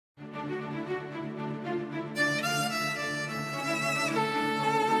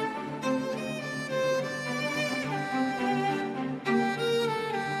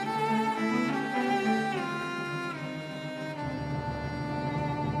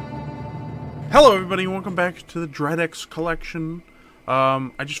Hello everybody, and welcome back to the DreadX collection.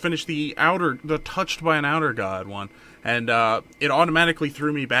 I just finished the Touched by an Outer God one, and it automatically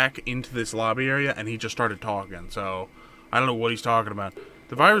threw me back into this lobby area, and he just started talking, so I don't know what he's talking about.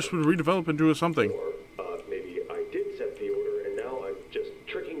 The virus would redevelop into something. Or maybe I did set the order, and now I'm just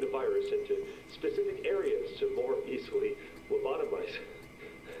tricking the virus into specific areas to more easily lobotomize.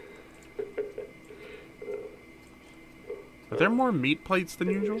 Are there more meat plates than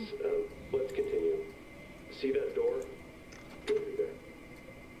usual? Let's continue. See that door? Go through there.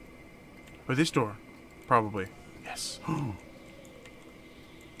 Or this door? Probably. Yes.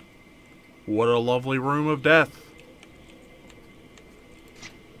 What a lovely room of death.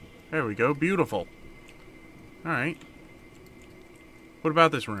 There we go. Beautiful. Alright. What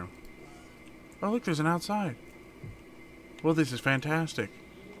about this room? Oh, look, there's an outside. Well, this is fantastic.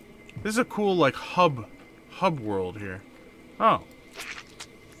 This is a cool, like, hub world here. Oh.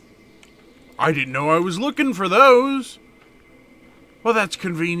 I didn't know I was looking for those. Well, that's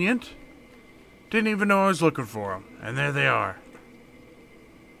convenient. Didn't even know I was looking for them. And there they are.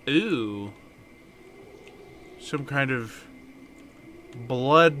 Ooh. Some kind of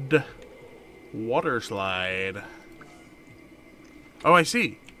blood water slide. Oh, I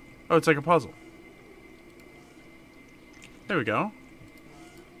see. Oh, it's like a puzzle. There we go.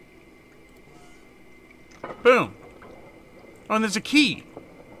 Boom. Oh, and there's a key.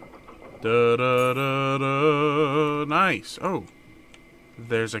 Da da da da. Nice. Oh,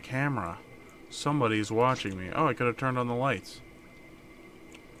 there's a camera. Somebody's watching me. Oh, I could have turned on the lights.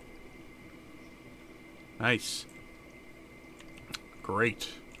 Nice. Great.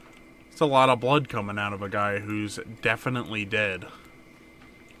 It's a lot of blood coming out of a guy who's definitely dead.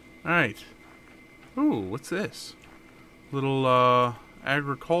 Alright. Ooh, what's this? Little,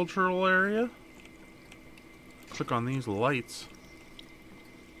 agricultural area? Click on these lights.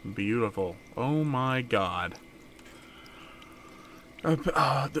 Beautiful. Oh my god.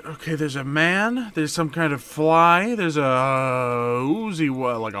 Okay, there's a man. There's some kind of fly. There's a oozy,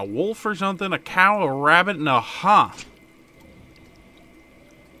 like a wolf or something. A cow, a rabbit, and a huh.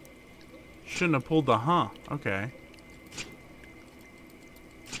 Shouldn't have pulled the huh. Okay.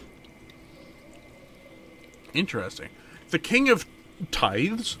 Interesting. The king of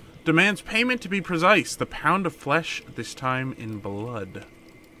tithes demands payment to be precise. The pound of flesh, this time in blood.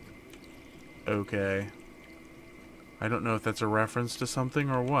 Okay. I don't know if that's a reference to something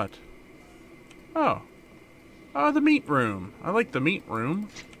or what. Oh. Oh, the meat room. I like the meat room.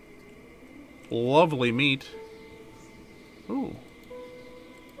 Lovely meat. Ooh.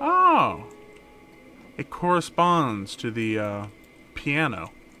 Oh. It corresponds to the,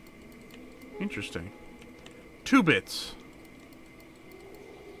 piano. Interesting. 2 bits.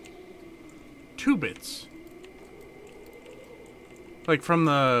 2 bits. Like from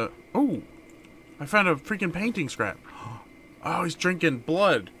the... Oh. I found a freaking painting scrap. Oh, he's drinking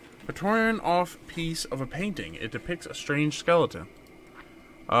blood. A torn off piece of a painting. It depicts a strange skeleton.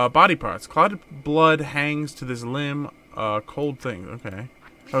 Body parts. Clotted blood hangs to this limb. Cold thing. Okay.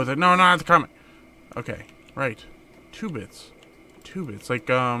 Oh, no, not the comment. Okay. Right. 2 bits. 2 bits. Like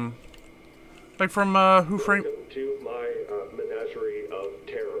from, Who Framed... Welcome to my, menagerie of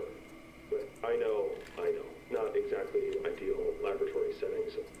terror. But I know, not exactly ideal laboratory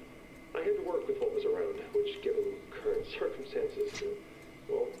settings. I had to work with what was around, which, given current circumstances,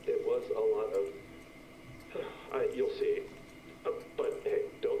 well, it was a lot of... you'll see. But, hey,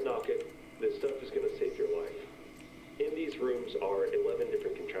 don't knock it. This stuff is going to save your life. In these rooms are 11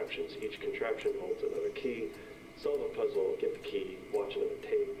 different contraptions. Each contraption holds another key. Solve a puzzle, get the key, watch another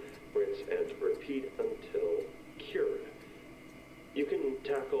tape, rinse, and repeat until cured. You can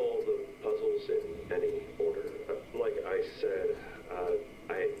tackle the puzzles in any order. Like I said,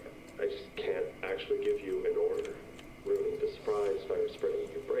 I just can't actually give you an order. Ruining the surprise, virus spreading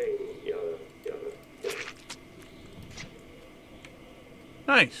in your brain, yada, yada, yada.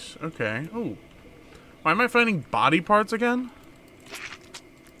 Nice. Okay. Ooh. Why am I finding body parts again?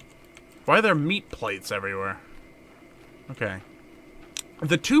 Why are there meat plates everywhere? Okay.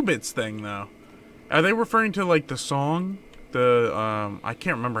 The 2 bits thing, though. Are they referring to, like, the song? I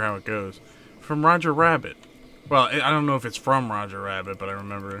can't remember how it goes. From Roger Rabbit. Well, I don't know if it's from Roger Rabbit, but I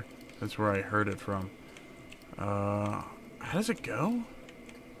remember that's where I heard it from. How does it go?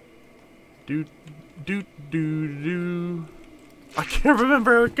 Do. I can't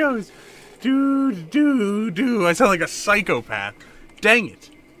remember how it goes. Do. I sound like a psychopath. Dang it.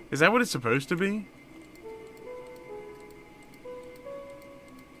 Is that what it's supposed to be?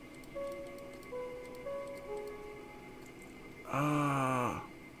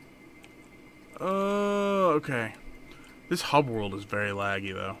 Okay. This hub world is very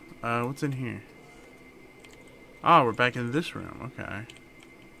laggy, though. What's in here? Ah, we're back in this room. Okay.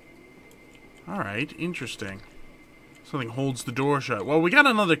 Alright, interesting. Something holds the door shut. Well, we got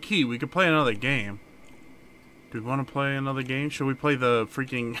another key. We could play another game. Do we want to play another game? Should we play the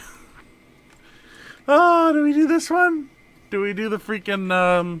freaking... Oh, do we do this one? Do we do the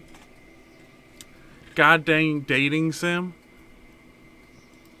freaking, God dang dating sim?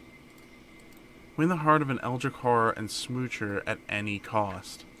 Win the heart of an eldritch horror and smoocher at any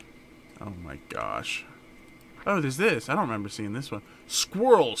cost. Oh my gosh. Oh, there's this. I don't remember seeing this one.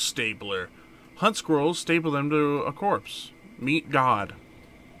 Squirrel stapler. Hunt squirrels, staple them to a corpse. Meet God.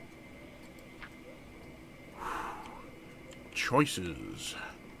 Choices.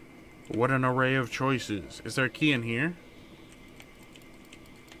 What an array of choices. Is there a key in here?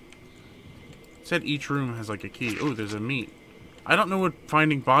 It said each room has like a key. Oh, there's a meat. I don't know what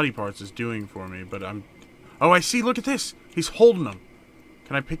finding body parts is doing for me, but I'm... Oh, I see! Look at this! He's holding them!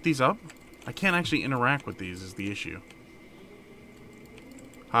 Can I pick these up? I can't actually interact with these is the issue.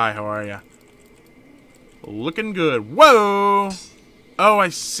 Hi, how are ya? Looking good. Whoa! Oh, I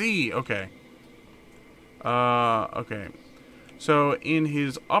see! Okay. Okay. So, in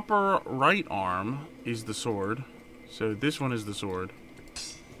his upper right arm is the sword. So, this one is the sword.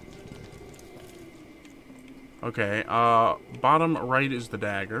 Okay, bottom right is the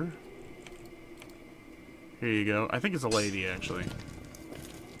dagger. Here you go. I think it's a lady, actually.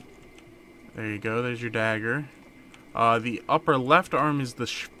 There you go, there's your dagger. The upper left arm is the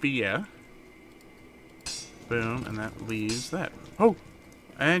spear. Boom, and that leaves that. Oh!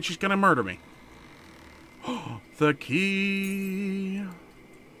 And she's gonna murder me. The key!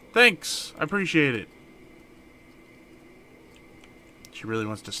 Thanks! I appreciate it. She really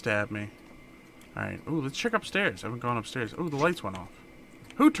wants to stab me. Alright, ooh, let's check upstairs. I haven't gone upstairs. Ooh, the lights went off.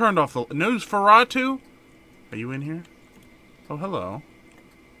 Who turned off the... Nosferatu? Are you in here? Oh, hello.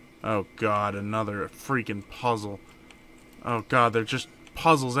 Oh, God, another freaking puzzle. Oh, God, they're just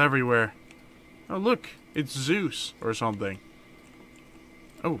puzzles everywhere. Oh, look, it's Zeus or something.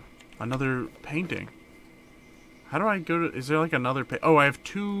 Oh, another painting. How do I go to... Is there like another... Oh, I have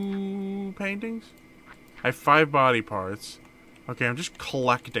 2 paintings? I have 5 body parts. Okay, I'm just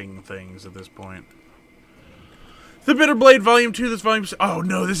collecting things at this point. The Bitter Blade Volume 2, this volume... Oh,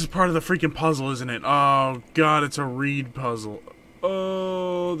 no, this is part of the freaking puzzle, isn't it? Oh, God, it's a reed puzzle.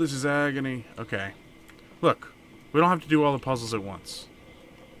 Oh, this is agony. Okay. Look, we don't have to do all the puzzles at once.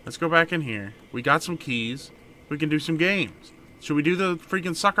 Let's go back in here. We got some keys. We can do some games. Should we do the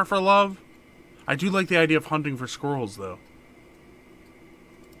freaking sucker for love? I do like the idea of hunting for squirrels, though.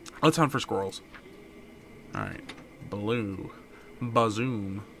 Let's hunt for squirrels. Alright. Blue.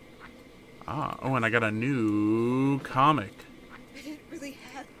 Bazoom. Ah, oh, and I got a new comic. I didn't really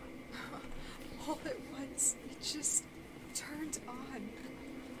have all at once. It just turned on.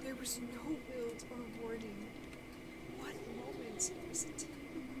 There was no build or warning. One moment it was a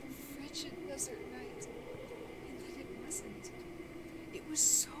typical frigid desert night, and then it wasn't. It was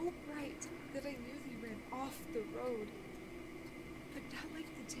so bright that I nearly ran off the road. But not like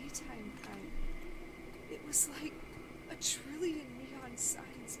the daytime kind. It was like a trillion neon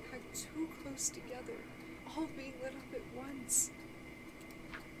signs packed too close together, all being lit up at once.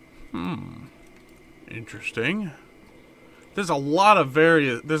 Interesting. There's a lot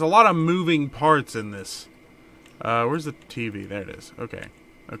of moving parts in this. Where's the TV? There it is. Okay.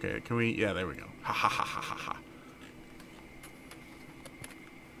 Okay, can we... Yeah, there we go. Ha ha ha ha ha ha.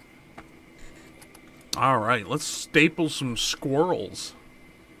 Alright, let's staple some squirrels.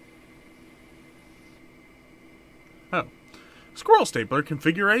 Oh. Squirrel stapler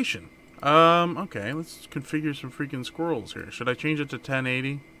configuration. Okay, let's configure some freaking squirrels here. Should I change it to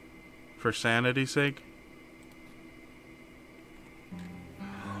 1080? For sanity's sake?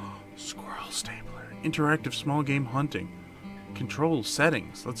 Squirrel stapler. Interactive small game hunting. Control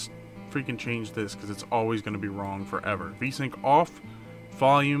settings. Let's freaking change this because it's always going to be wrong forever. VSync off.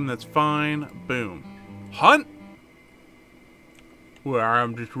 Volume, that's fine. Boom. Hunt? Well,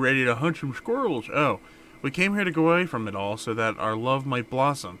 I'm just ready to hunt some squirrels. Oh. We came here to go away from it all so that our love might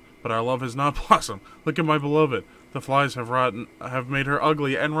blossom. But our love has not blossomed. Look at my beloved. The flies have made her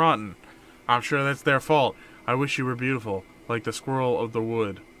ugly and rotten. I'm sure that's their fault. I wish she were beautiful, like the squirrel of the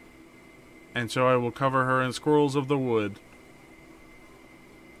wood. And so I will cover her in squirrels of the wood.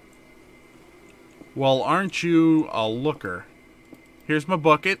 Well, aren't you a looker? Here's my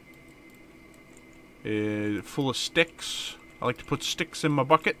bucket. Full of sticks. I like to put sticks in my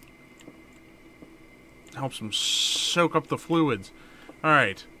bucket. Helps them soak up the fluids.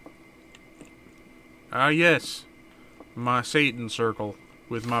 Alright. Yes. My Satan circle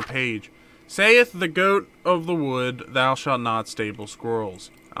with my page. Saith the goat of the wood, thou shalt not stable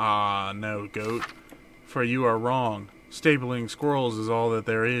squirrels. Ah, no, goat, for you are wrong. Stabling squirrels is all that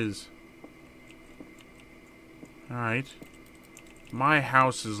there is. Alright. My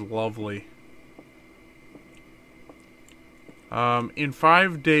house is lovely. In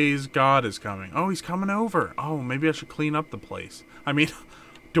 5 days, God is coming. Oh, he's coming over. Oh, maybe I should clean up the place. I mean,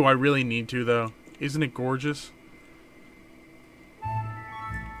 do I really need to, though? Isn't it gorgeous?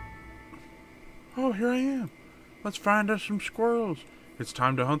 Oh, here I am. Let's find us some squirrels. It's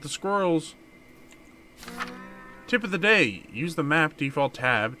time to hunt the squirrels. Tip of the day. Use the map default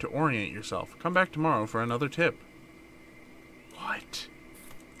tab to orient yourself. Come back tomorrow for another tip. What?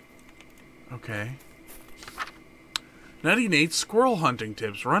 Okay. 98 squirrel hunting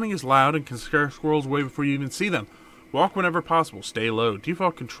tips. Running is loud and can scare squirrels away before you even see them. Walk whenever possible. Stay low.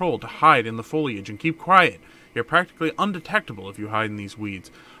 Default control to hide in the foliage and keep quiet. You're practically undetectable if you hide in these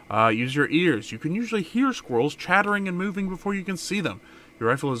weeds. Use your ears. You can usually hear squirrels chattering and moving before you can see them. Your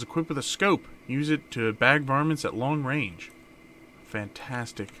rifle is equipped with a scope. Use it to bag varmints at long range.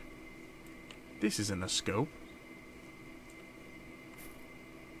 Fantastic. This isn't a scope.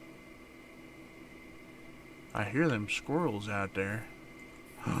 I hear them squirrels out there.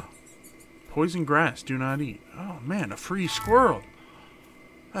 Poison grass, do not eat. Oh man, a free squirrel.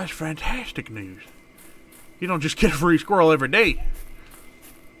 That's fantastic news. You don't just get a free squirrel every day.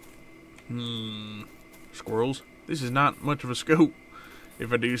 Squirrels. This is not much of a scope,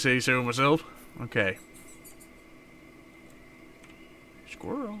 if I do say so myself. Okay.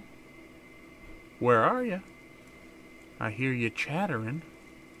 Squirrel. Where are you? I hear you chattering.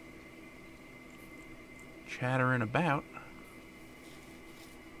 Chattering about.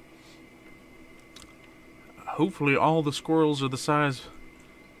 Hopefully all the squirrels are the size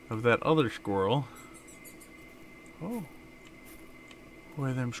of that other squirrel. Oh.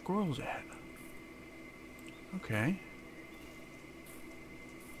 Where are them squirrels at? Okay.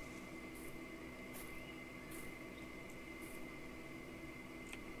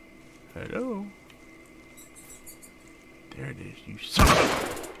 Hello? There it is, you son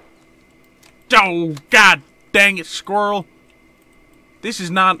of a... Oh, god dang it, squirrel! This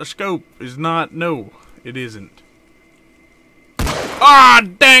is not a scope. Is not... No, it isn't. Ah,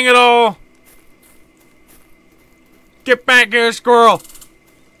 dang it all! Get back here, squirrel!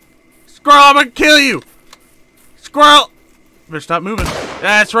 Squirrel, I'm gonna kill you! Squirrel! Better stop moving.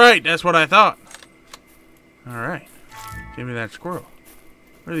 That's right, that's what I thought. Alright. Give me that squirrel.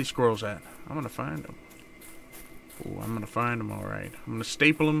 Where are these squirrels at? I'm gonna find them. Oh, I'm gonna find them, alright. I'm gonna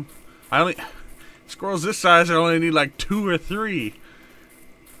staple them. Squirrels this size, I only need like 2 or 3.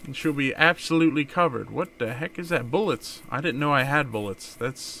 And she'll be absolutely covered. What the heck is that? Bullets. I didn't know I had bullets.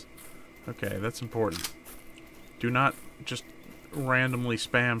 That's... Okay, that's important. Do not just randomly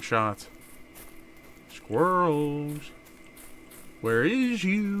spam shots. Squirrels. Where is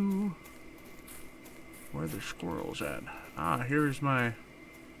you? Where are the squirrels at? Ah, here's my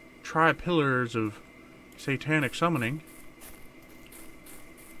tri-pillars of satanic summoning.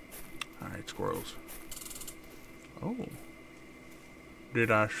 Alright, squirrels. Oh. Did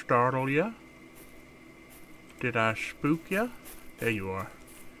I startle ya? Did I spook ya? There you are.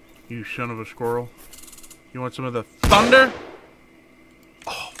 You son of a squirrel. You want some of the thunder?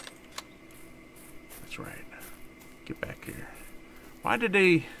 Oh. That's right. Get back here. Why did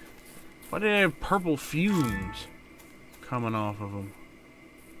they have purple fumes coming off of them?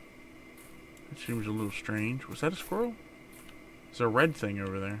 That seems a little strange. Was that a squirrel? There's a red thing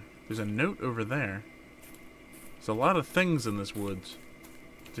over there. There's a note over there. There's a lot of things in this woods.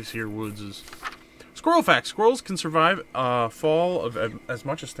 This here woods is... Squirrel facts. Squirrels can survive a fall of as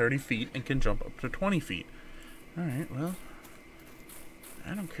much as 30 feet and can jump up to 20 feet. Alright, well...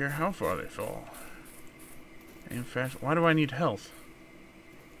 I don't care how far they fall. In fact, why do I need health?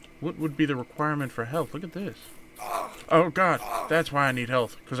 What would be the requirement for health? Look at this. Oh god, that's why I need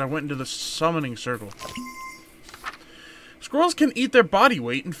health. Because I went into the summoning circle. Squirrels can eat their body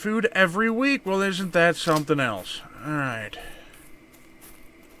weight in food every week. Well, isn't that something else? Alright.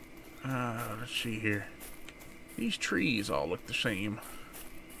 Let's see here. These trees all look the same.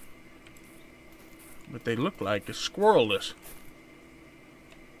 But they look like a squirrelless.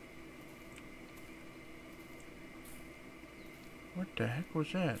 What the heck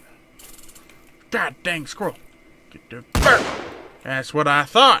was that? God dang squirrel! Get the bird! That's what I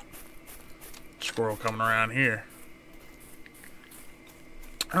thought! Squirrel coming around here.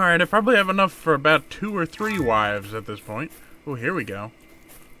 Alright, I probably have enough for about 2 or 3 wives at this point. Oh, here we go.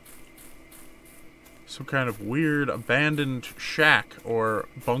 Some kind of weird abandoned shack or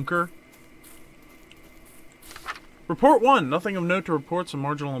bunker. Report 1. Nothing of note to report. Some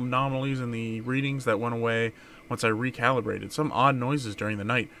marginal anomalies in the readings that went away once I recalibrated. Some odd noises during the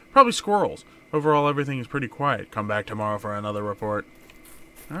night. Probably squirrels. Overall, everything is pretty quiet. Come back tomorrow for another report.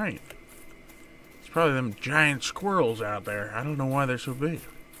 Alright. It's probably them giant squirrels out there. I don't know why they're so big.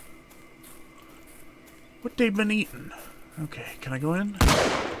 What they've been eating. Okay, can I go in?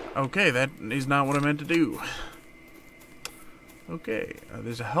 Okay, that is not what I meant to do. Okay,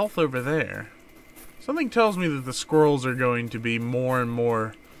 there's a health over there. Something tells me that the squirrels are going to be more and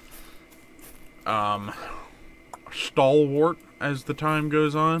more stalwart as the time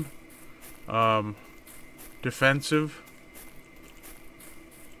goes on. Defensive.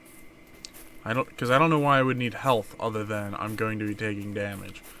 Because I don't know why I would need health other than I'm going to be taking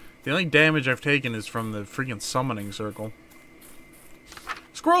damage. The only damage I've taken is from the freaking summoning circle.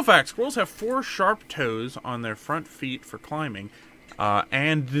 Squirrel fact. Squirrels have 4 sharp toes on their front feet for climbing,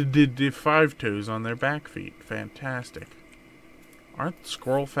 and 5 toes on their back feet. Fantastic. Aren't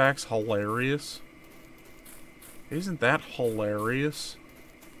squirrel facts hilarious? Isn't that hilarious?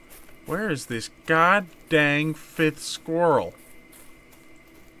 Where is this god-dang 5th squirrel?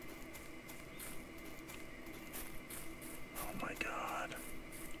 Oh my god.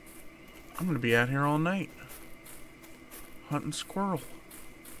 I'm gonna be out here all night. Hunting squirrel.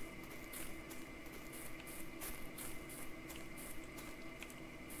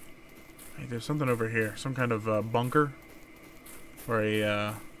 Hey, there's something over here. Some kind of bunker. Or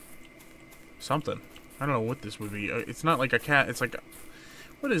a, something. I don't know what this would be. It's not like a cat. It's like a...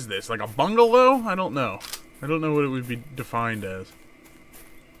 What is this? Like a bungalow? I don't know. I don't know what it would be defined as.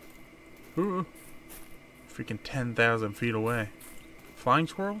 Ooh. Freaking 10,000 feet away. Flying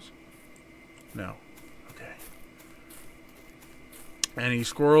squirrels? No. Okay. Any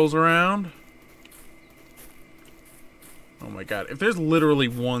squirrels around? Oh my god. If there's literally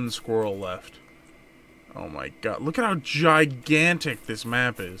 1 squirrel left. Oh my god. Look at how gigantic this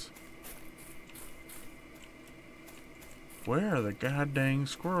map is. Where are the goddamn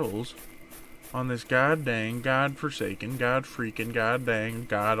squirrels on this goddamn, godforsaken, godfreaking, goddamn,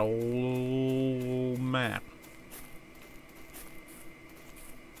 god old map?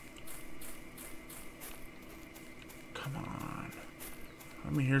 Come on.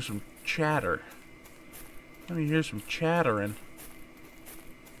 Let me hear some chatter. Let me hear some chattering.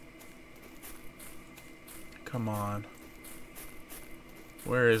 Come on.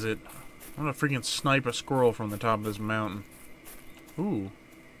 Where is it? I'm gonna freaking snipe a squirrel from the top of this mountain. Ooh.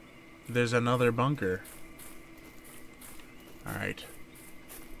 There's another bunker. Alright.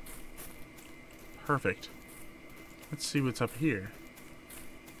 Perfect. Let's see what's up here.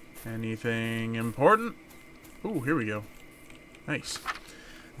 Anything important? Ooh, here we go. Nice.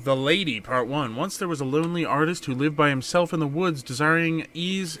 The Lady, Part 1. Once there was a lonely artist who lived by himself in the woods, desiring to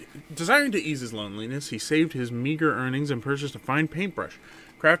ease his loneliness. He saved his meager earnings and purchased a fine paintbrush,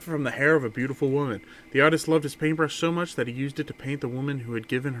 crafted from the hair of a beautiful woman. The artist loved his paintbrush so much that he used it to paint the woman who had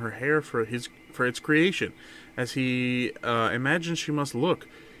given her hair for its creation. As he imagined she must look,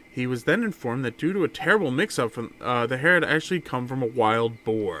 he was then informed that due to a terrible mix-up, the hair had actually come from a wild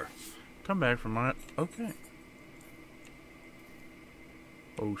boar. Come back from my... Okay.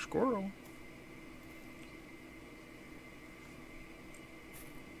 Oh, squirrel.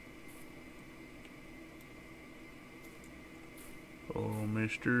 Oh,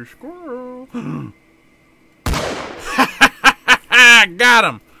 Mr. Squirrel. Got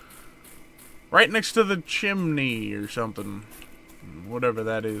him! Right next to the chimney or something. Whatever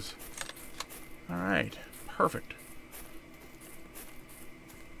that is. Alright. Perfect.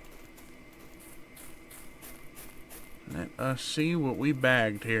 Let us see what we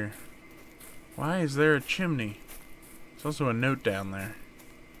bagged here. Why is there a chimney? There's also a note down there.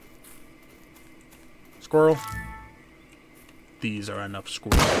 Squirrel. These are enough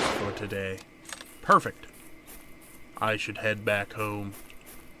squirrels for today. Perfect. I should head back home.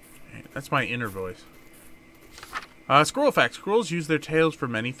 That's my inner voice. Squirrel facts. Squirrels use their tails for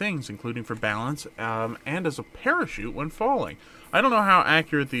many things, including for balance and as a parachute when falling. I don't know how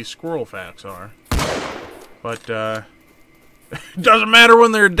accurate these squirrel facts are. But, it doesn't matter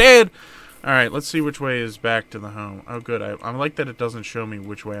when they're dead. Alright, let's see which way is back to the home. Oh, good. I like that it doesn't show me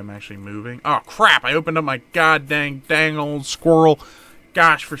which way I'm actually moving. Oh, crap. I opened up my goddamn dang old squirrel.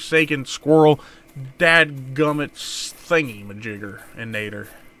 Gosh forsaken squirrel. Dadgummit thingy-majigger and nader.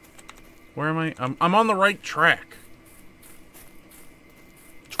 Where am I? I'm on the right track.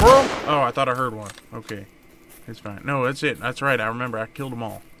 Squirrel? Oh, I thought I heard one. Okay. It's fine. No, that's it. That's right. I remember. I killed them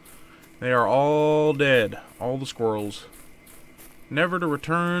all. They are all dead. All the squirrels. Never to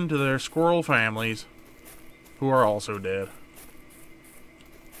return to their squirrel families, who are also dead.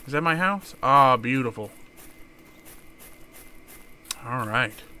 Is that my house? Ah, beautiful.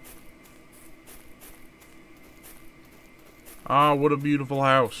 Alright. Ah, what a beautiful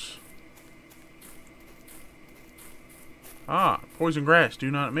house. Ah, poison grass.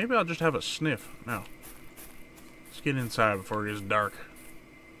 Do not... Maybe I'll just have a sniff. No. Let's get inside before it gets dark.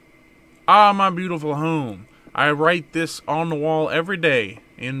 Ah, my beautiful home. I write this on the wall every day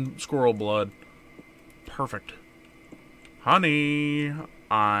in squirrel blood. Perfect. Honey,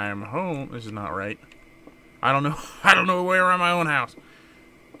 I'm home. This is not right. I don't know. I don't know the way around my own house.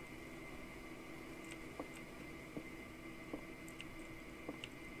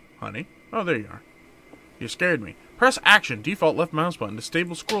 Honey? Oh, there you are. You scared me. Press action. Default left mouse button.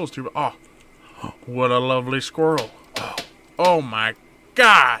 Disable squirrels to... Oh. What a lovely squirrel. Oh my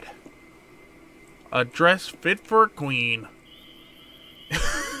God. A dress fit for a queen.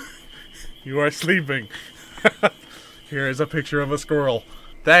 You are sleeping. Here is a picture of a squirrel.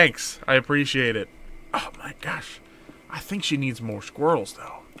 Thanks. I appreciate it. Oh my gosh. I think she needs more squirrels,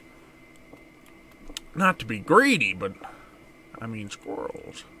 though. Not to be greedy, but... I mean,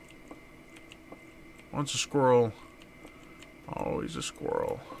 squirrels. Once a squirrel, always a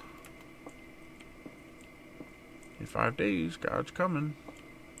squirrel. In 5 days, God's coming.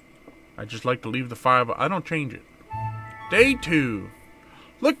 I just like to leave the 5. I don't change it. Day 2.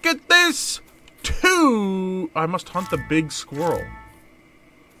 Look at this! 2! I must hunt the big squirrel.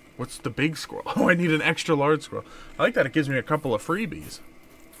 What's the big squirrel? Oh, I need an extra large squirrel. I like that it gives me a couple of freebies.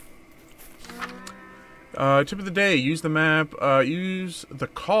 Tip of the day. Use the map. Use the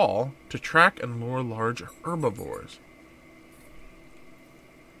call to track and lure large herbivores.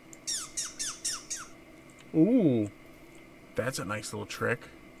 Ooh. That's a nice little trick.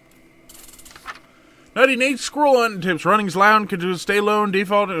 Nutty Nate squirrel hunting tips. Running's loud. Could you stay low and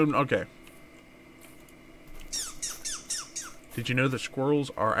default? Okay. Did you know that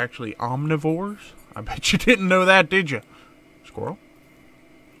squirrels are actually omnivores? I bet you didn't know that, did you? Squirrel?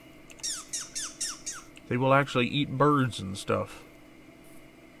 They will actually eat birds and stuff.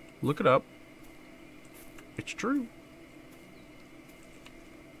 Look it up. It's true.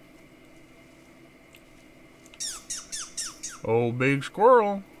 Oh, big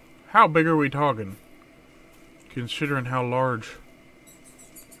squirrel. How big are we talking? Considering how large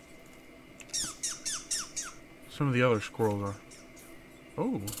some of the other squirrels are.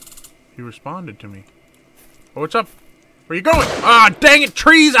 Oh, he responded to me. Oh, what's up? Where you going? Ah, dang it,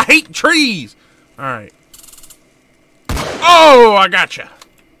 trees! I hate trees! Alright. Oh, I gotcha!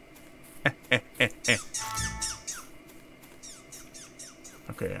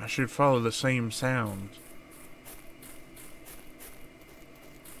 Okay, I should follow the same sounds.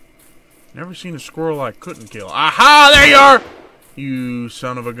 Never seen a squirrel I couldn't kill. Aha! There you are! You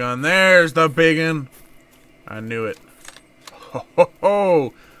son of a gun. There's the biggin. I knew it. Ho, ho,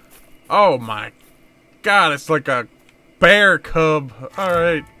 ho. Oh my God, it's like a bear cub.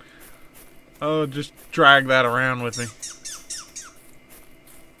 Alright. I'll just drag that around with me.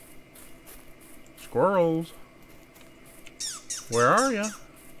 Squirrels. Where are ya?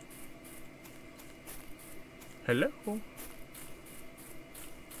 Hello?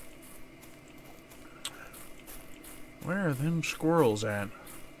 Where are them squirrels at?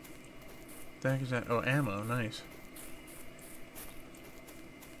 The heck is that? Oh, ammo. Nice.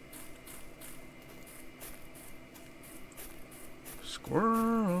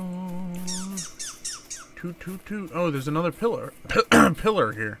 Squirrel. Toot, toot, toot. Oh, there's another pillar.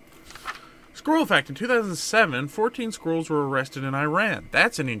 Pillar here. Squirrel fact. In 2007, 14 squirrels were arrested in Iran.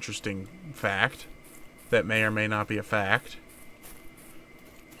 That's an interesting fact. That may or may not be a fact.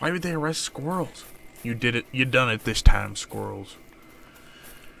 Why would they arrest squirrels? You did it. You done it this time, squirrels.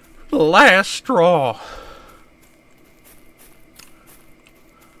 The last straw.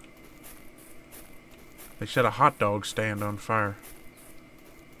 They set a hot dog stand on fire.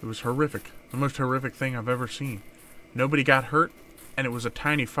 It was horrific. The most horrific thing I've ever seen. Nobody got hurt, and it was a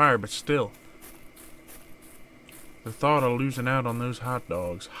tiny fire, but still. The thought of losing out on those hot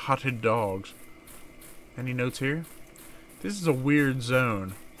dogs. Hotted dogs. Any notes here? This is a weird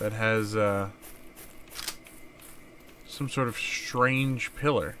zone that has, some sort of strange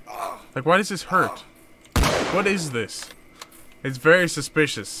pillar. Like, why does this hurt? What is this? It's very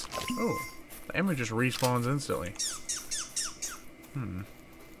suspicious. Oh, the ammo just respawns instantly.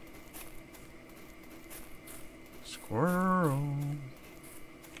 Squirrel.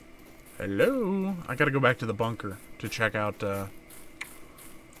 Hello? I gotta go back to the bunker to check out,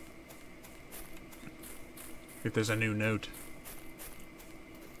 if there's a new note.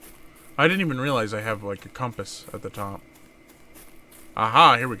 I didn't even realize I have, like, a compass at the top.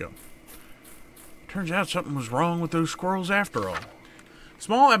 Aha, here we go. Turns out something was wrong with those squirrels after all.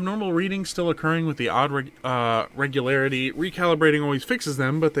 Small abnormal readings still occurring with the odd regularity. Recalibrating always fixes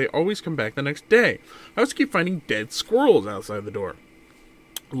them, but they always come back the next day. I also keep finding dead squirrels outside the door.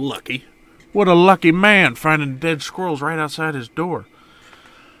 Lucky. What a lucky man, finding dead squirrels right outside his door.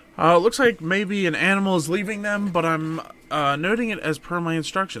 Looks like maybe an animal is leaving them, but I'm noting it as per my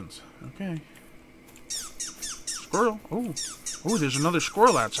instructions. Okay. Squirrel. Oh, there's another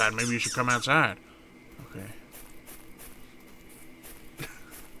squirrel outside. Maybe you should come outside. Okay.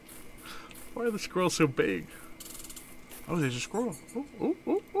 Why are the squirrels so big? Oh, there's a squirrel.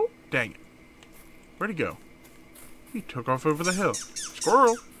 Oh. Dang it. Where'd he go? He took off over the hill.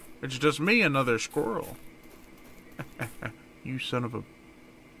 Squirrel. It's just me, another squirrel. You son of a...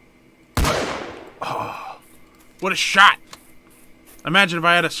 Oh, what a shot! Imagine if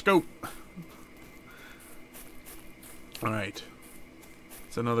I had a scope. Alright.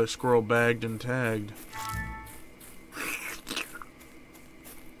 It's another squirrel bagged and tagged.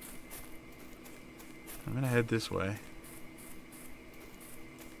 I'm gonna head this way.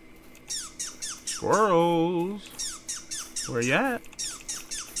 Squirrels! Where you at?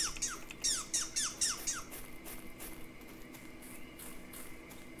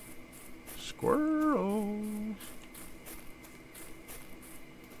 Squirrels!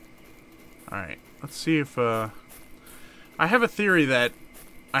 Alright, let's see if, I have a theory that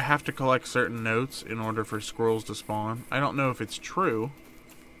I have to collect certain notes in order for squirrels to spawn. I don't know if it's true.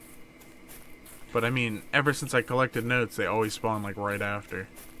 But I mean, ever since I collected notes, they always spawn like right after.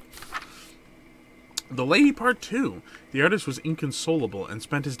 The Lady Part 2. The artist was inconsolable and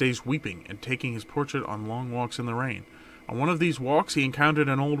spent his days weeping and taking his portrait on long walks in the rain. On one of these walks, he encountered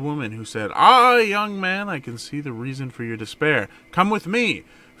an old woman who said, "Ah, young man, I can see the reason for your despair. Come with me."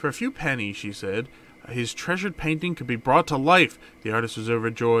 For a few pennies, she said, his treasured painting could be brought to life. The artist was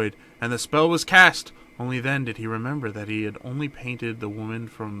overjoyed, and the spell was cast. Only then did he remember that he had only painted the woman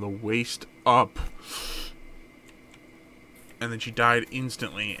from the waist up. And then she died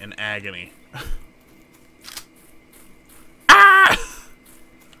instantly in agony. Ah!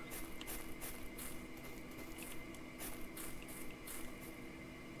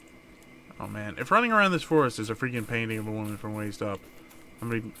 Oh man, if running around this forest is a freaking painting of a woman from waist up,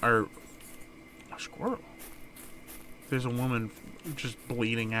 a squirrel. There's a woman just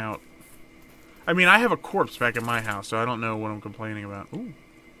bleeding out. I mean, I have a corpse back in my house, so I don't know what I'm complaining about. Ooh.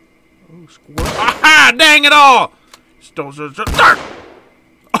 Oh, squirrel. Aha! Dang it all!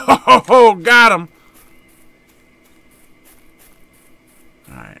 Oh, got him!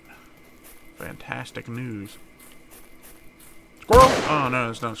 Alright. Fantastic news. Squirrel? Oh, no,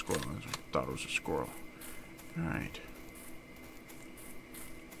 it's not a squirrel. I thought it was a squirrel. Alright.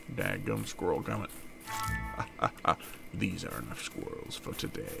 Daggum squirrel gummit. These are enough squirrels for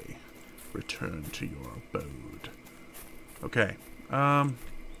today. Return to your abode. Okay.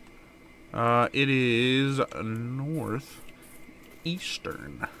 It is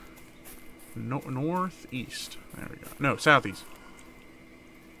northeastern. Northeast. There we go. No, southeast.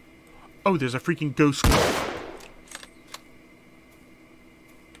 Oh, there's a freaking ghost squirrel.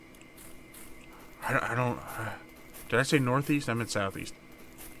 I don't... did I say northeast? I meant southeast.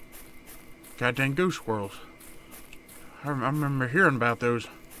 Goddamn ghost squirrels. I remember hearing about those.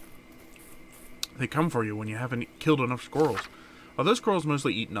 They come for you when you haven't killed enough squirrels. Although squirrels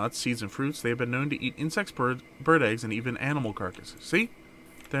mostly eat nuts, seeds, and fruits, they have been known to eat insects, bird eggs, and even animal carcasses. See?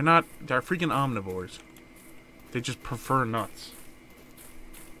 They're freaking omnivores. They just prefer nuts.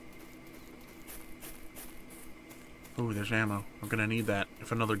 Ooh, there's ammo. I'm gonna need that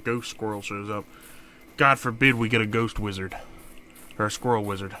if another ghost squirrel shows up. God forbid we get a ghost wizard. Or a squirrel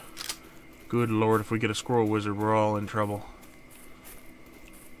wizard. Good lord, if we get a squirrel wizard, we're all in trouble.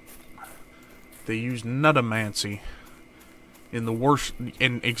 They use nutamancy in the worst,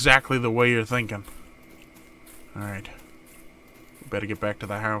 in exactly the way you're thinking. Alright. We better get back to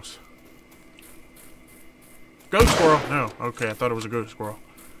the house. Ghost squirrel! No, okay, I thought it was a ghost squirrel.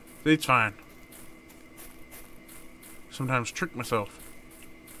 It's fine. Sometimes trick myself.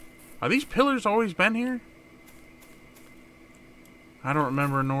 Are these pillars always been here? I don't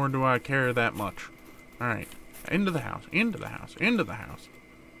remember, nor do I care that much. Alright. Into the house. Into the house. Into the house.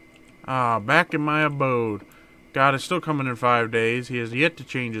 Ah, back in my abode. God is still coming in 5 days. He has yet to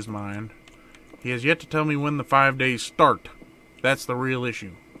change his mind. He has yet to tell me when the 5 days start. That's the real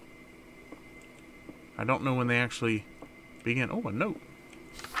issue. I don't know when they actually begin. Oh, a note.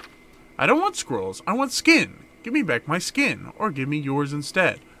 I don't want squirrels. I want skin. Give me back my skin. Or give me yours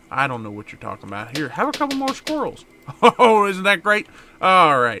instead. I don't know what you're talking about. Here, have a couple more squirrels. Oh, isn't that great?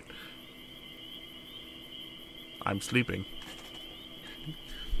 Alright. I'm sleeping.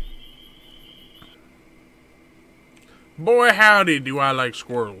 Boy, howdy, do I like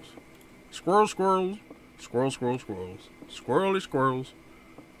squirrels. Squirrels, squirrels. Squirrels, squirrels, squirrels. Squirrely squirrels.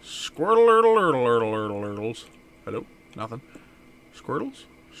 Squirtle-lertle-lertle-lertle-lertle-lertles. Hello? Nothing. Squirtles?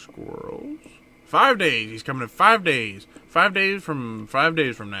 Squirrels? 5 days. He's coming in 5 days. 5 days from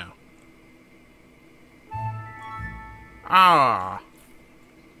now. Ah.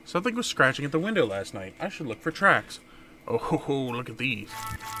 Something was scratching at the window last night. I should look for tracks. Oh, ho, ho, look at these.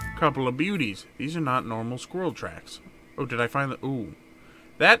 Couple of beauties. These are not normal squirrel tracks. Oh, did I find the... Ooh.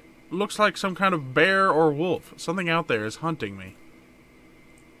 That looks like some kind of bear or wolf. Something out there is hunting me.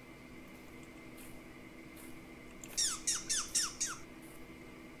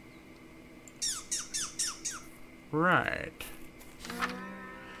 Right.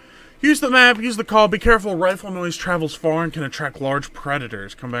 Use the map, use the call, be careful, rifle noise travels far and can attract large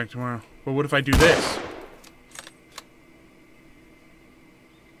predators. Come back tomorrow. But what if I do this?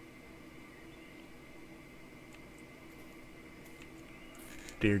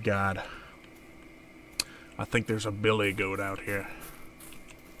 Dear God. I think there's a billy goat out here.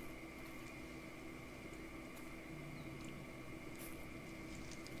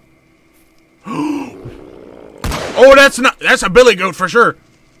 Oh, that's a billy goat for sure.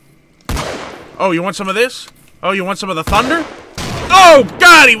 Oh, you want some of this? Oh, you want some of the thunder? Oh,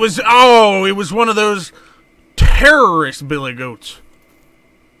 God, it was one of those terrorist billy goats.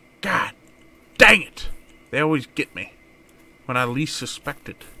 God, dang it. They always get me when I least suspect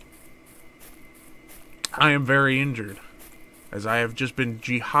it. I am very injured, as I have just been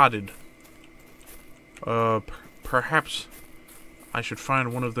jihaded. Perhaps I should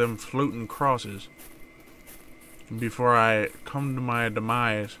find one of them floating crosses before I come to my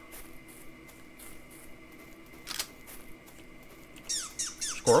demise.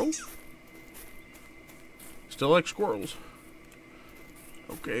 Squirrels? Still like squirrels.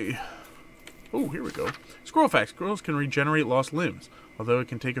 Okay. Oh, here we go. Squirrel facts. Squirrels can regenerate lost limbs, although it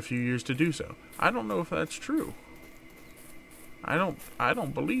can take a few years to do so. I don't know if that's true. I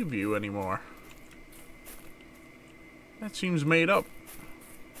don't believe you anymore. That seems made up.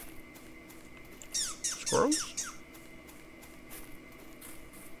 Squirrels?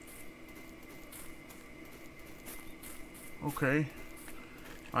 Okay.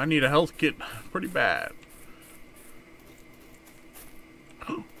 I need a health kit pretty bad.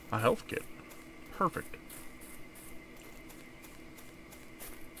 A health kit. Perfect.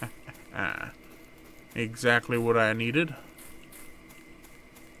 Exactly what I needed.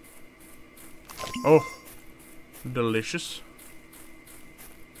 Oh. Delicious.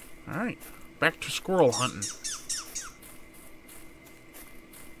 Alright. Back to squirrel hunting.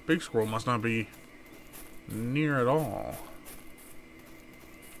 Big squirrel must not be near at all.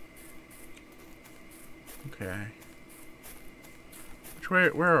 Okay. Which way?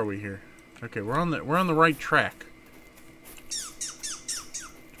 Where are we here? Okay, we're on the right track.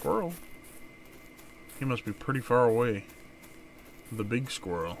 Squirrel. He must be pretty far away. The big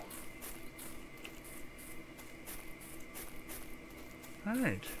squirrel. All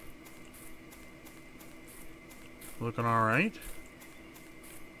right. Looking all right.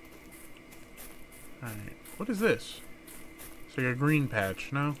 All right. What is this? It's like a green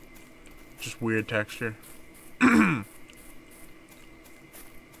patch. No. Just weird texture.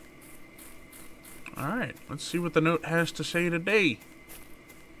 Alright, let's see what the note has to say today.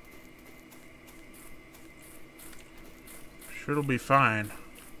 Sure it'll be fine.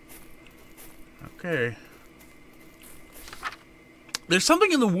 Okay. There's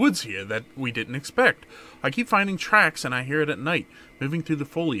something in the woods here that we didn't expect. I keep finding tracks and I hear it at night, moving through the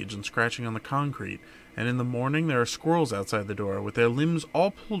foliage and scratching on the concrete. And in the morning there are squirrels outside the door with their limbs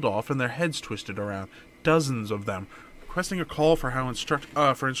all pulled off and their heads twisted around. Dozens of them. Requesting a call for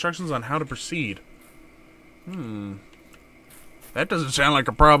for instructions on how to proceed. That doesn't sound like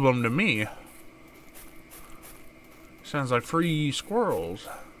a problem to me. Sounds like free squirrels.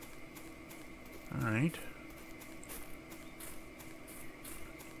 Alright.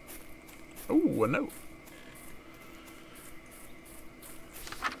 Oh, a note.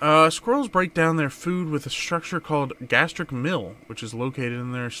 Squirrels break down their food with a structure called gastric mill, which is located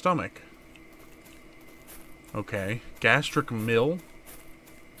in their stomach. Okay, gastric mill.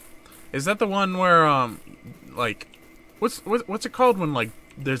 Is that the one where, like, what's it called when, like,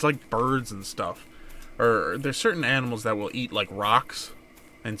 there's, like, birds and stuff? Or there's certain animals that will eat, like, rocks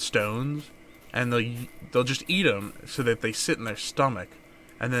and stones, and they'll just eat them so that they sit in their stomach.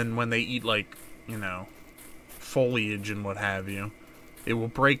 And then when they eat, like, you know, foliage and what have you, it will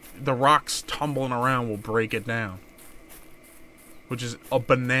break, the rocks tumbling around will break it down. Which is a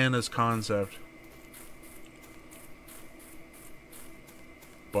bananas concept.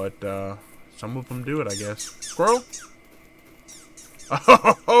 But, some of them do it, I guess. Squirrel?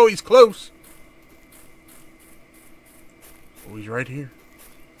 Oh, he's close. Oh, he's right here.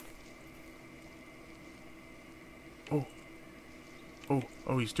 Oh.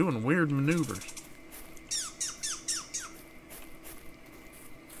 Oh, he's doing weird maneuvers.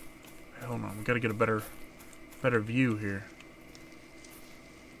 Hold on, we gotta get a better view here.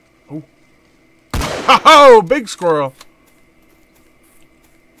 Oh. Oh, big squirrel.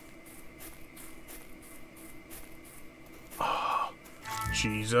 Oh,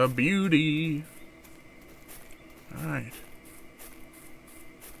 she's a beauty. Alright.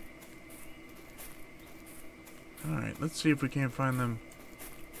 Alright, let's see if we can't find them.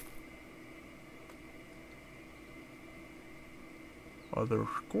 Other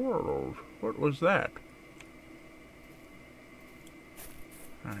squirrels. What was that?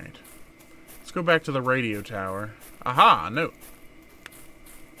 Alright. Let's go back to the radio tower. Aha! No.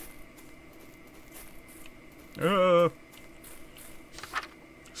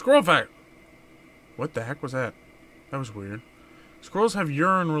 Squirrel fact! What the heck was that? That was weird. Squirrels have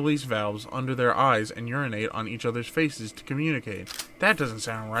urine release valves under their eyes and urinate on each other's faces to communicate. That doesn't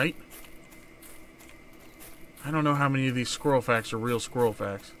sound right. I don't know how many of these squirrel facts are real squirrel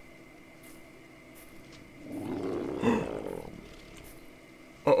facts.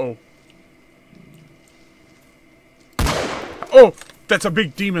 Uh-oh. Oh! That's a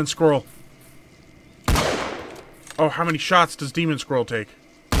big demon squirrel. Oh, how many shots does demon squirrel take?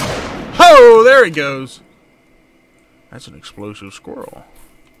 Oh, there he goes. That's an explosive squirrel.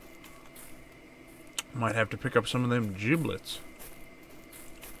 Might have to pick up some of them giblets.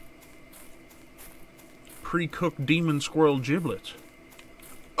 Pre-cooked demon squirrel giblets.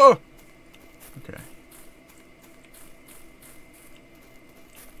 Oh! Okay.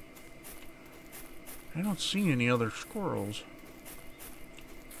 I don't see any other squirrels.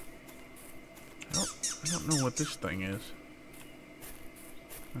 I don't know what this thing is.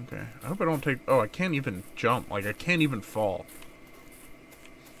 Okay. I hope I don't take... Oh, I can't even jump. Like, I can't even fall.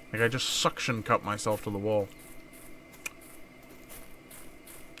 Like, I just suction cup myself to the wall.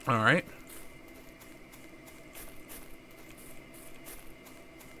 Alright.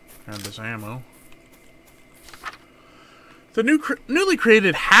 Grab this ammo. The newly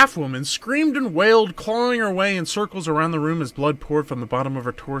created half-woman screamed and wailed, clawing her way in circles around the room as blood poured from the bottom of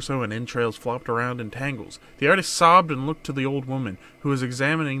her torso and entrails flopped around in tangles. The artist sobbed and looked to the old woman, who was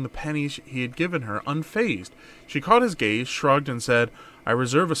examining the pennies he had given her, unfazed. She caught his gaze, shrugged, and said, "I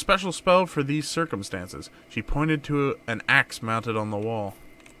reserve a special spell for these circumstances." She pointed to an axe mounted on the wall.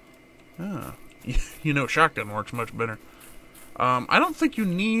 Oh. You know, shotgun works much better. I don't think you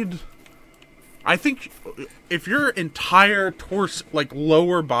need... I think if your entire torso, like,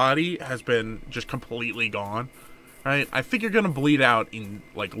 lower body has been just completely gone, right? I think you're gonna bleed out in,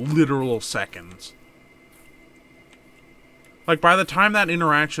 like, literal seconds. Like, by the time that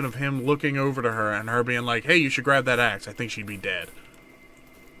interaction of him looking over to her and her being like, hey, you should grab that axe, I think she'd be dead.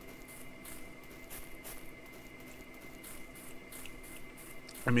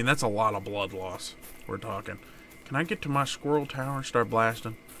 I mean, that's a lot of blood loss we're talking. Can I get to my squirrel tower and start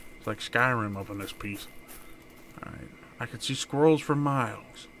blasting? It's like Skyrim up in this piece. Alright. I can see squirrels for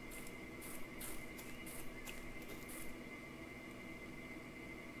miles.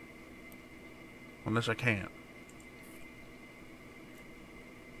 Unless I can't.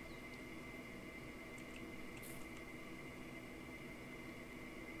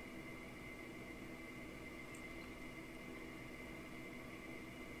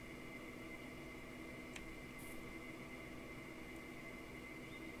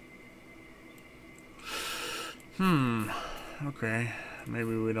 Okay.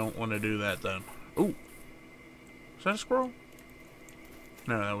 Maybe we don't want to do that then. Ooh. Is that a squirrel?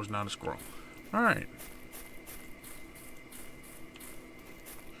 No, that was not a squirrel. Alright.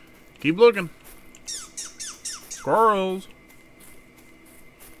 Keep looking. Squirrels.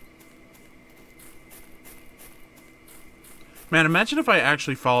 Man, imagine if I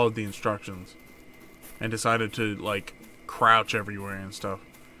actually followed the instructions and decided to, like, crouch everywhere and stuff.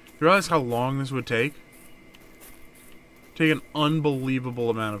 You realize how long this would take? Take an unbelievable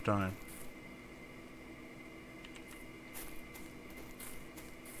amount of time.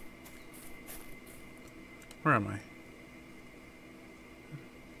 Where am I?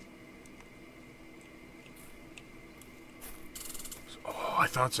 Oh, I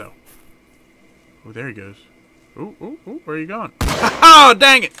thought so. Oh, there he goes. Ooh, ooh, ooh, where are you going? Oh,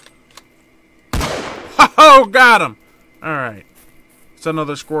 dang it! Oh, got him! Alright. It's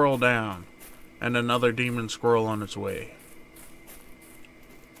another squirrel down. And another demon squirrel on its way.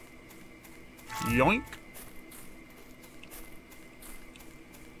 Yoink.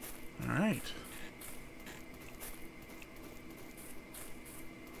 Alright.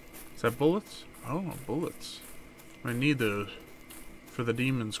 Is that bullets? Oh, bullets. I need those for the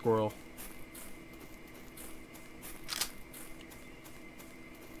demon squirrel.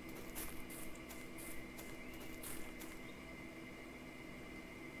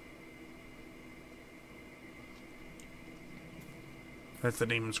 That's the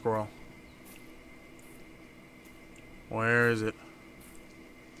demon squirrel. Where is it?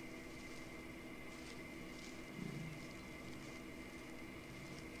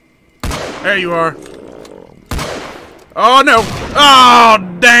 There you are. Oh no!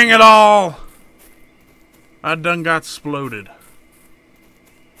 Oh, dang it all! I done got exploded.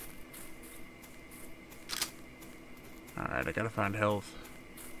 Alright, I gotta find health.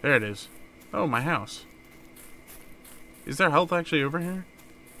 There it is. Oh, my house. Is there health actually over here?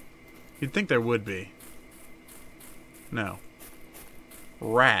 You'd think there would be. No.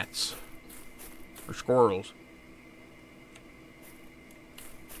 Rats. Or squirrels.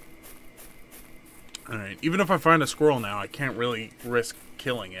 Alright, even if I find a squirrel now, I can't really risk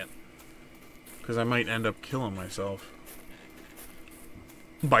killing it. Because I might end up killing myself.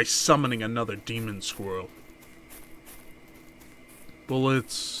 By summoning another demon squirrel.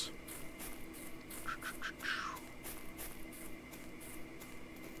 Bullets.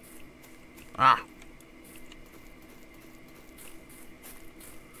 Ah!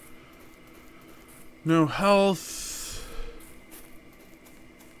 No health.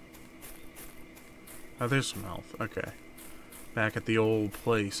 Oh, there's some health. Okay. Back at the old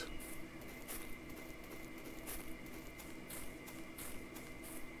place.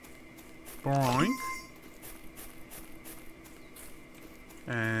 Boink.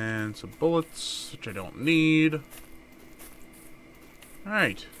 And some bullets, which I don't need.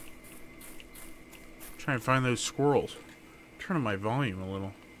 Alright. Try and find those squirrels. Turn on my volume a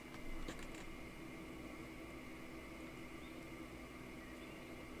little.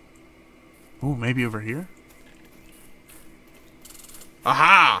 Ooh, maybe over here?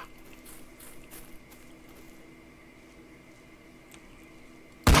 Aha!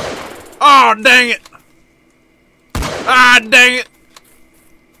 Oh, dang it! Ah, dang it!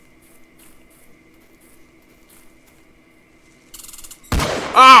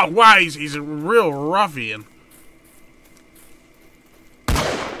 Oh, wow, he's a real ruffian.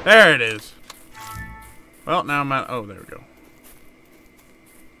 There it is. Well, now I'm at... Oh, there we go.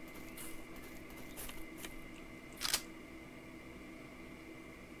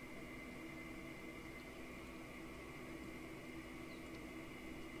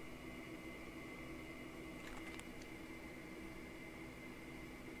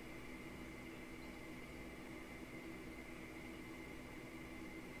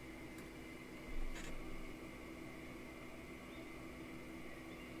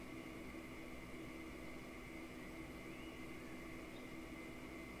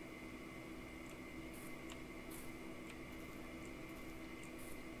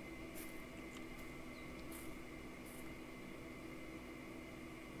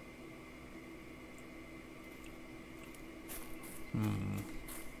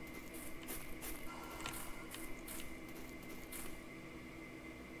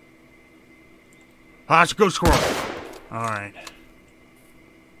 Ah, it's a ghost squirrel. Alright.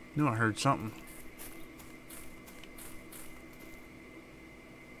 Knew I heard something.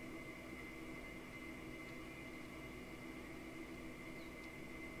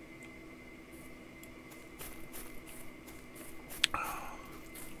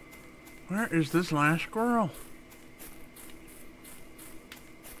 Where is this last squirrel?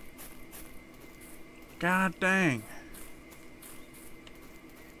 God dang.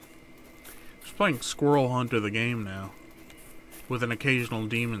 Just playing Squirrel Hunter the game now. With an occasional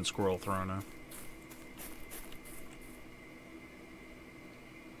demon squirrel thrown in.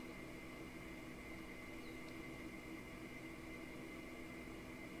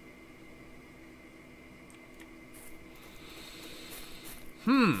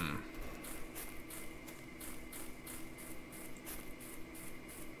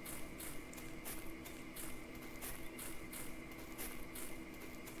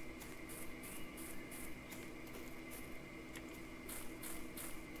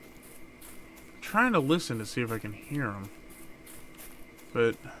 Trying to listen to see if I can hear him,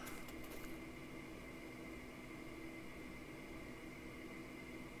 but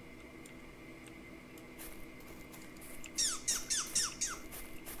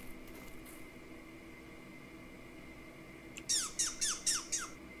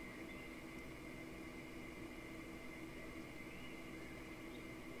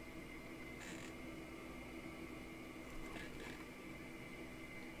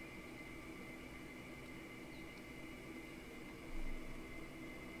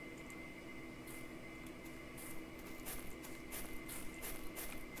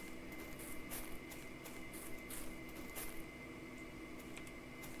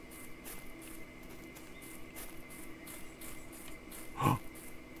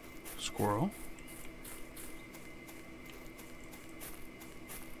squirrel.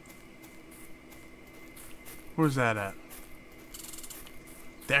 Where's that at?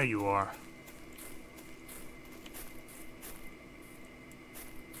 There you are.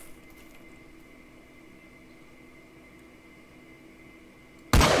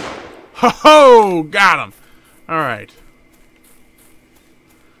 Ho ho! Got him! Alright.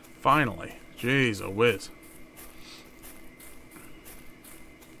 Finally. Jeez, a whiz.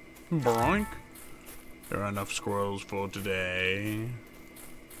 Boink. There are enough squirrels for today.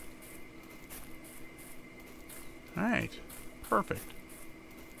 Alright. Perfect.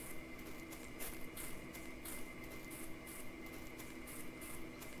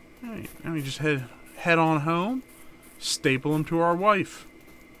 Alright, now we just head on home. Staple them to our wife.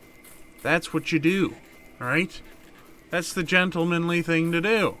 That's what you do. Alright? That's the gentlemanly thing to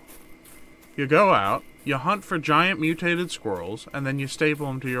do. You go out, you hunt for giant mutated squirrels, and then you staple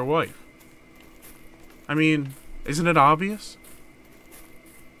them to your wife. I mean, isn't it obvious?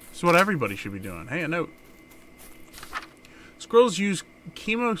 It's what everybody should be doing. Hey, a note. Squirrels use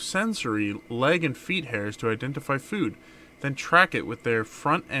chemosensory leg and feet hairs to identify food, then track it with their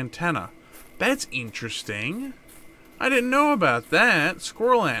front antenna. That's interesting. I didn't know about that.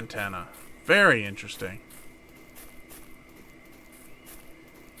 Squirrel antenna. Very interesting.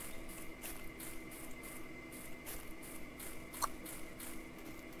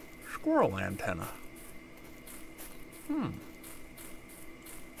 Squirrel antenna.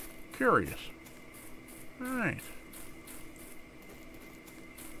 Curious. Alright.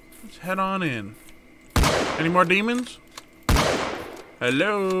 Let's head on in. Any more demons?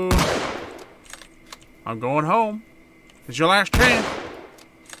 Hello? I'm going home. It's your last chance.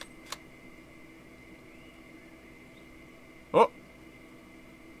 Oh.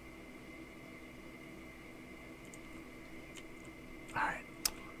 Alright.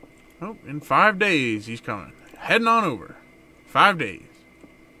 Oh, in 5 days he's coming. Heading on over. 5 days.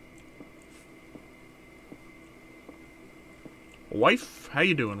 Wife? How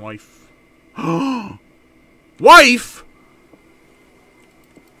you doing, wife? Wife?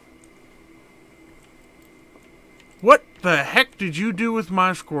 What the heck did you do with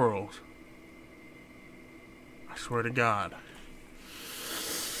my squirrels? I swear to God.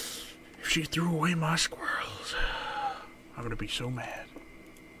 If she threw away my squirrels, I'm gonna be so mad.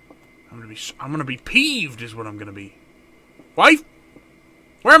 I'm gonna be peeved is what I'm gonna be. Wife?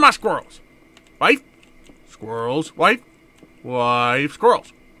 Where are my squirrels? Wife? Squirrels. Wife? Wife.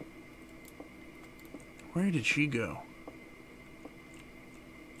 Squirrels. Where did she go?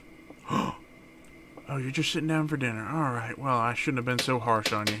 Oh, you're just sitting down for dinner. Alright, well, I shouldn't have been so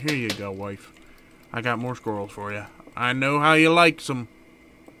harsh on you. Here you go, wife. I got more squirrels for you. I know how you like some.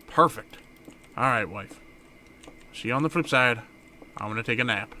 Perfect. Alright, wife. See you on the flip side. I'm gonna take a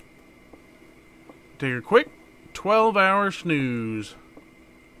nap. Take a quick 12-hour snooze.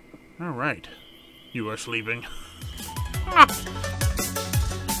 Alright. You are sleeping.